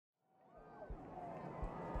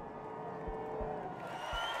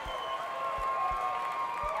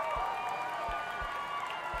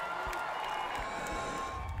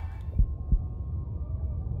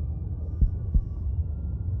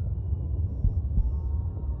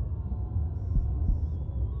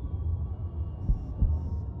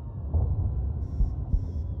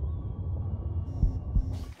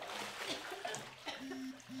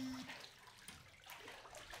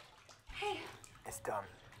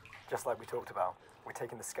Just like we talked about, we're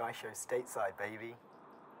taking the Sky Show stateside, baby.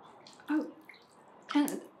 Oh,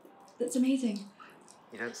 Ken, that's amazing.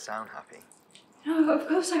 You don't sound happy. No, of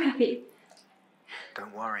course I'm happy.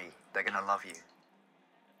 Don't worry, they're gonna love you.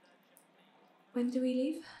 When do we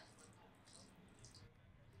leave?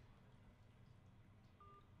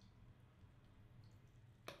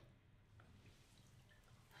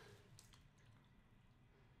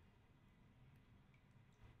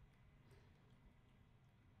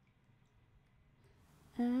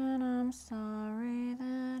 And I'm sorry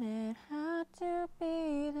that it had to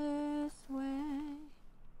be this way.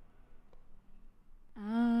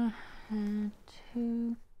 I had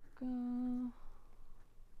to go.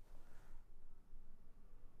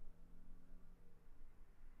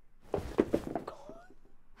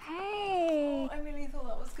 Hey! Oh, I really thought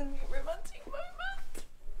that was going to be a romantic moment.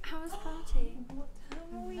 How was the party? What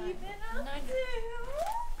have we been up to?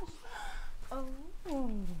 Oh,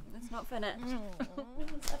 it's not finished.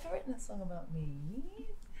 Has ever written a song about me?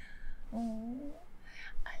 Oh,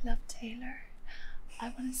 I love Taylor. I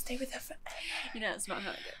want to stay with her forever. You know, it's not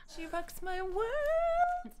how it goes. She rocks my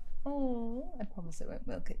world. Oh, I promise it won't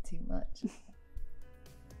milk it too much.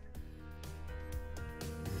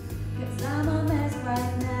 'Cause I'm a mess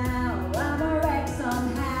right now, I'm a wreck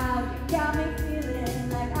somehow. You got me feeling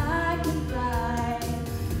like I can fly.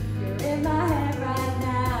 You're in my head right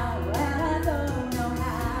now, and I don't know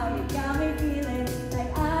how. You got me feeling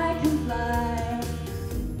like I can fly.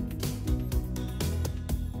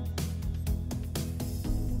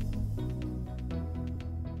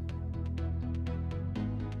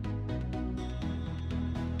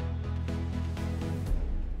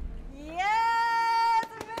 Yes!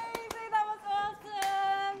 Amazing! That was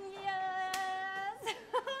awesome! Yes!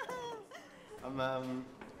 I'm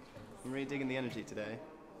really digging the energy today.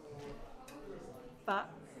 But,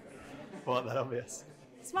 What, that obvious?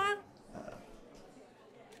 smile.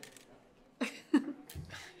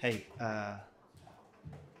 Hey, I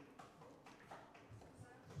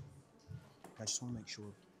just want to make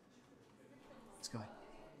sure. Sky.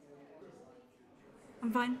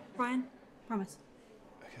 I'm fine, Brian. Promise.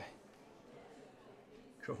 Okay.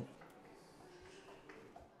 Cool.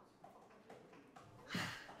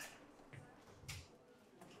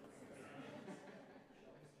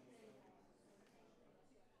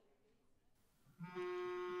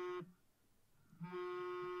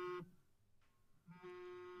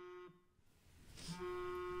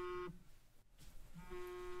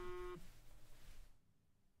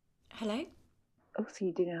 Hello? Oh, so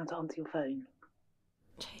you do know how to answer your phone?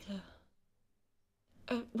 Taylor.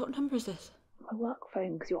 What number is this? My work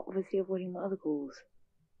phone, because you're obviously avoiding my other calls.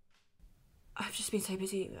 I've just been so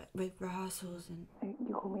busy with rehearsals and...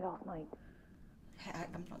 You called me last night.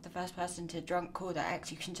 I'm not the first person to drunk call that ex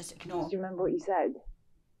you can just ignore. Do you remember what you said?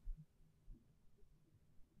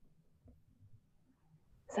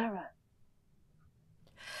 Sarah.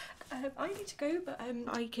 I need to go, but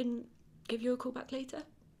I can give you a call back later.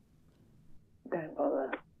 Don't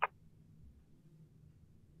bother.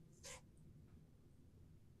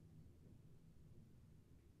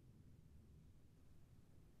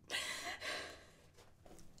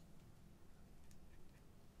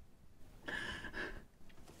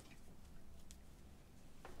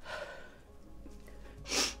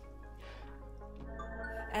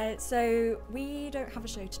 So we don't have a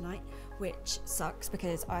show tonight, which sucks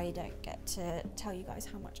because I don't get to tell you guys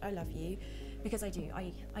how much I love you, because I do.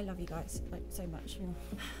 I love you guys like so much.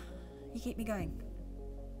 You keep me going.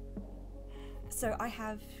 So I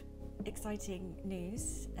have exciting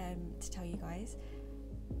news to tell you guys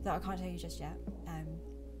that I can't tell you just yet,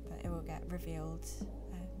 but it will get revealed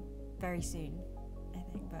very soon, I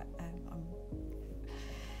think. But I'm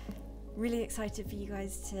really excited for you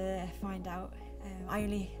guys to find out. I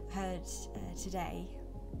only heard today.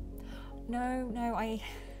 No, I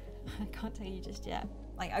can't tell you just yet.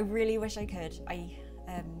 Like, I really wish I could.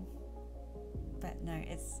 But no,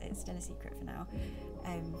 it's still a secret for now.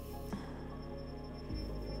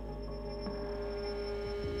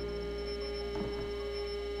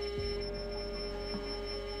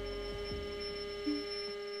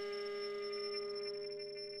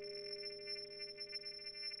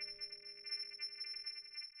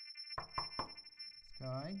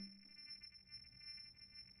 Sky?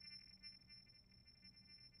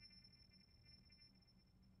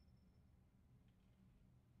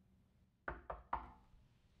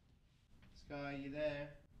 Sky, you there?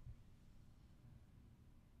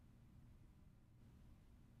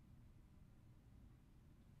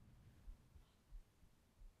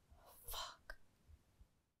 Fuck.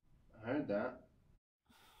 I heard that.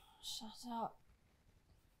 Shut up.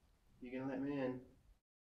 You gonna let me in?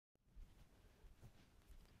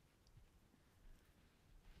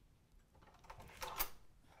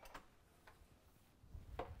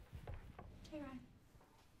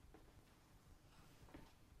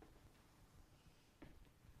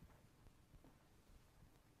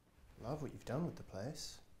 love what you've done with the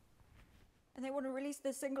place. And they want to release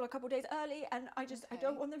the single a couple days early, and I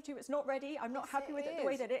don't want them to. It's not ready. I'm not happy with it the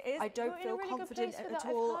way that it is. I don't feel confident at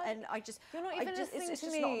all, and You're not even listening it's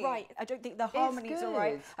to just me. not right. I don't think the harmonies are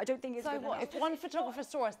right. I don't think it's so good what? enough. If one photographer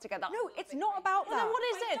saw us together. No, it's not about that. Then what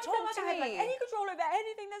is it? Talk to me. I have any control over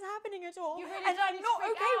anything that's happening at all. You really and don't I'm need not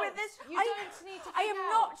to freak okay out. with this. You don't need to freak I am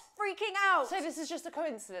out. not freaking out. So this is just a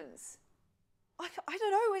coincidence. I don't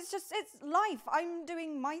know, it's life. I'm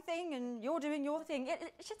doing my thing and you're doing your thing. It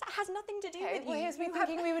just has nothing to do with well, you. here's me You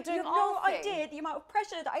thinking we were doing you have our no thing. idea the amount of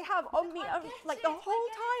pressure that I have on me, like the whole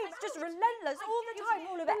time. It's just relentless all the time,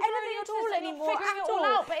 all of it. Anything at all anymore, figuring at it all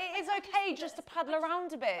all. out, but it is okay just to paddle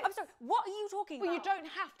around a bit. I'm sorry, what are you talking Well, about? you don't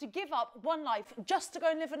have to give up one life just to go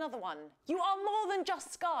and live another one. You are more than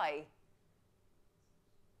just Sky.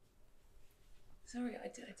 Sorry, I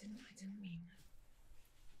didn't mean.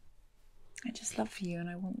 I just love you and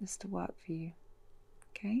I want this to work for you.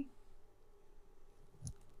 Okay?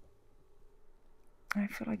 I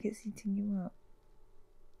feel like it's eating you up.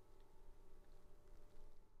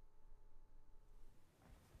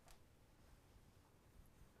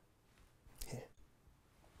 Here.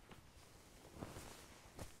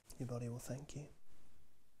 Your body will thank you.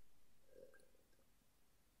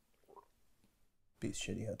 Beats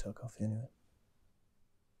shitty hotel coffee anyway.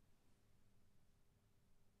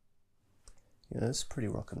 Yeah, that's pretty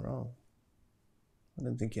rock and roll. I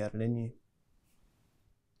didn't think you had it in you.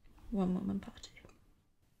 One woman party.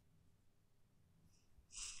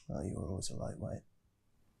 Oh, you were always a lightweight.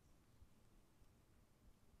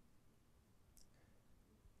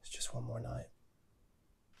 It's just one more night.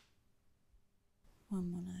 One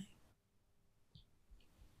more night.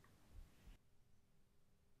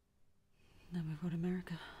 Then we've got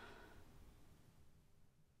America.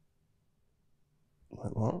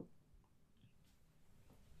 Wait, what?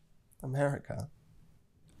 America?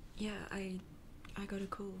 Yeah, I got a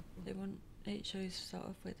call. They want 8 shows to start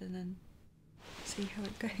off with and then see how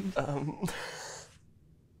it goes.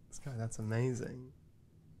 Sky, that's amazing.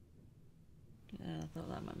 Yeah, I thought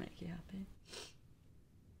that might make you happy.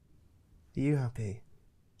 Are you happy?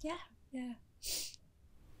 Yeah.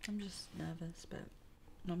 I'm just nervous, but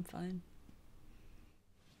I'm fine.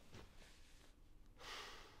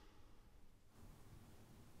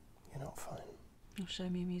 You're not fine. Well, show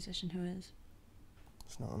me a musician who is.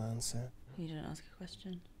 It's not an answer. You didn't ask a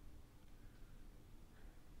question.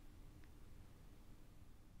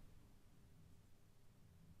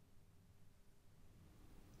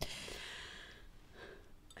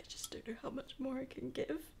 I just don't know how much more I can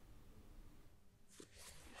give.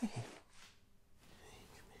 You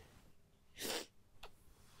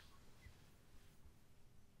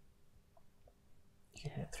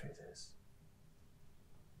can get through this.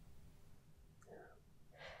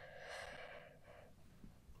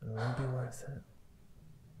 It will be worth it.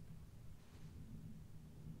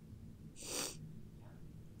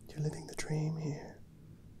 You're living the dream here.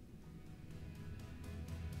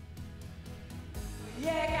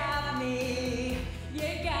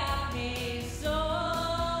 You got me soaring.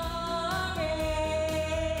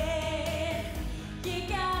 You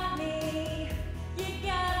got me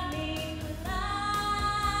flying.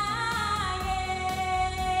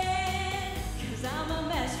 'Cause I'm a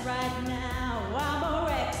mess right now, I'm a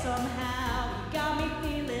wreck somehow. You got me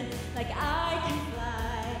feeling like I can fly.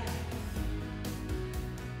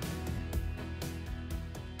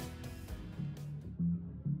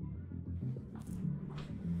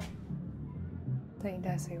 Don't you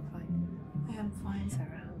dare say you're fine. I am fine.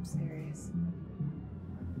 Sarah, I'm serious.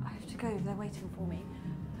 I have to go, they're waiting for me.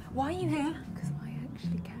 Why are you here? Because I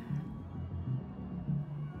actually care.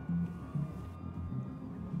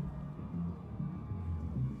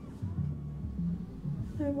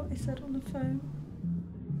 I know what I said on the phone.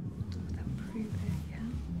 Then prove it, yeah?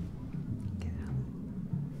 Get out.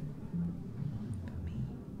 For me.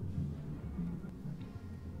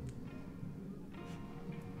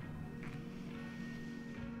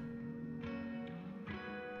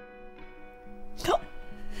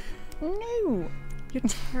 No! You're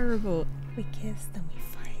terrible. We kiss, then we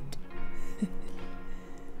fight.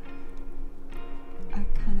 I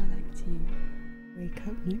kinda like to wake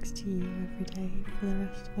up next to you every day for the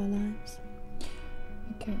rest of our lives.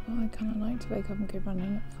 Okay, well, I kind of like to wake up and go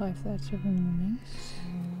running at 5:30 every morning.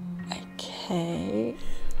 Okay.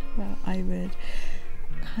 Well, I would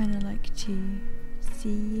kinda like to see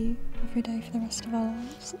you every day for the rest of our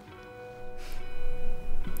lives.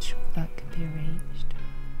 Sure, that could be arranged.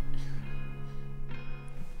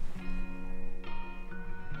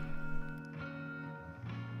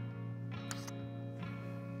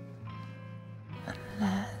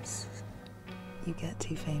 Unless you get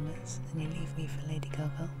too famous and you leave me for Lady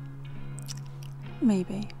Gaga?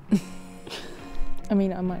 Maybe. I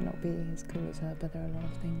mean, I might not be as cool as her, but there are a lot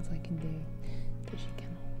of things I can do that she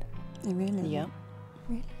cannot. Oh, really? Yep.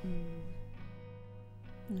 Really?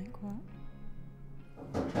 Like what?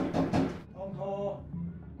 Encore.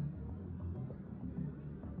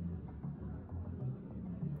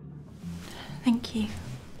 Thank you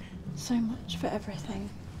so much for everything.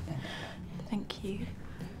 Thank you.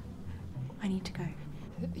 I need to go.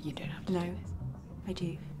 You don't have to. No, I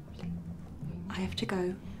do. I have to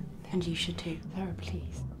go, and you should too. Sarah,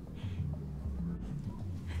 please.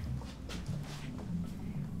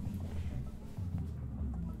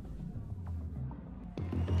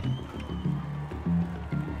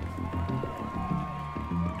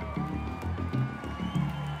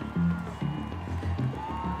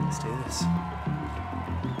 Let's do this.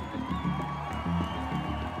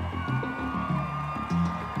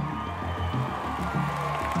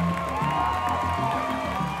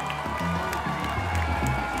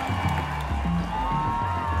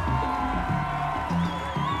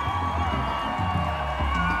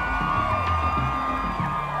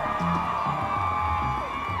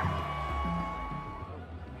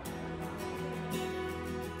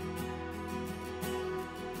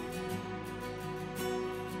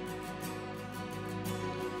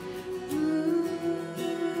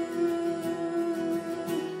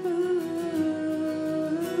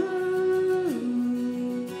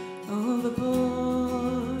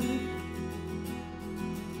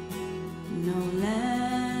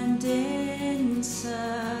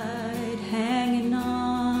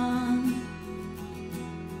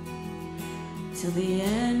 till the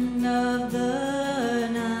end of the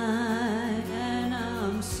night. And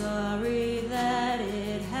I'm sorry that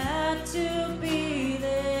it had to be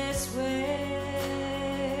this way.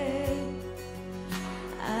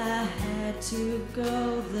 I had to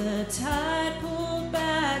go, the tide pulled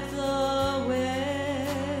back the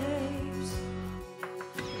waves,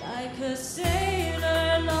 like a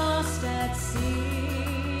sailor lost at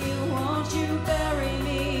sea. Won't you bury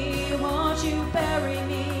me? Won't you bury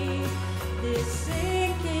me? This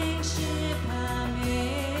sinking ship I'm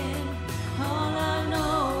in, all I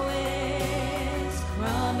know is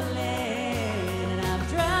crumbling, and I'm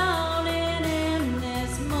drowning in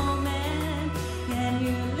this moment. Can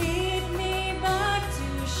you lead me back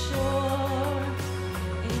to shore?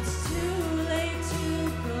 It's too late to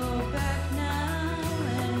go back now,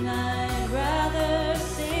 and I'd rather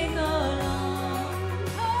sing along.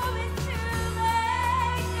 Oh, it's too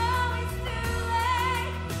late, no, it's too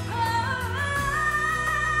late.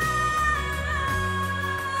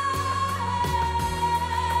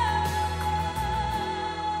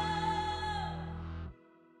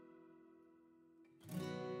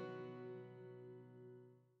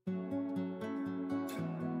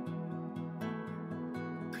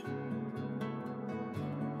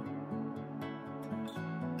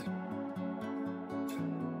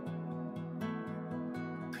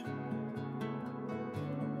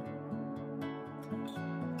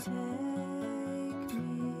 Take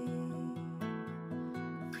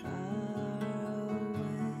me far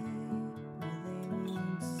away where they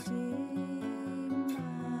won't see my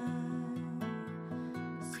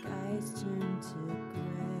skies turn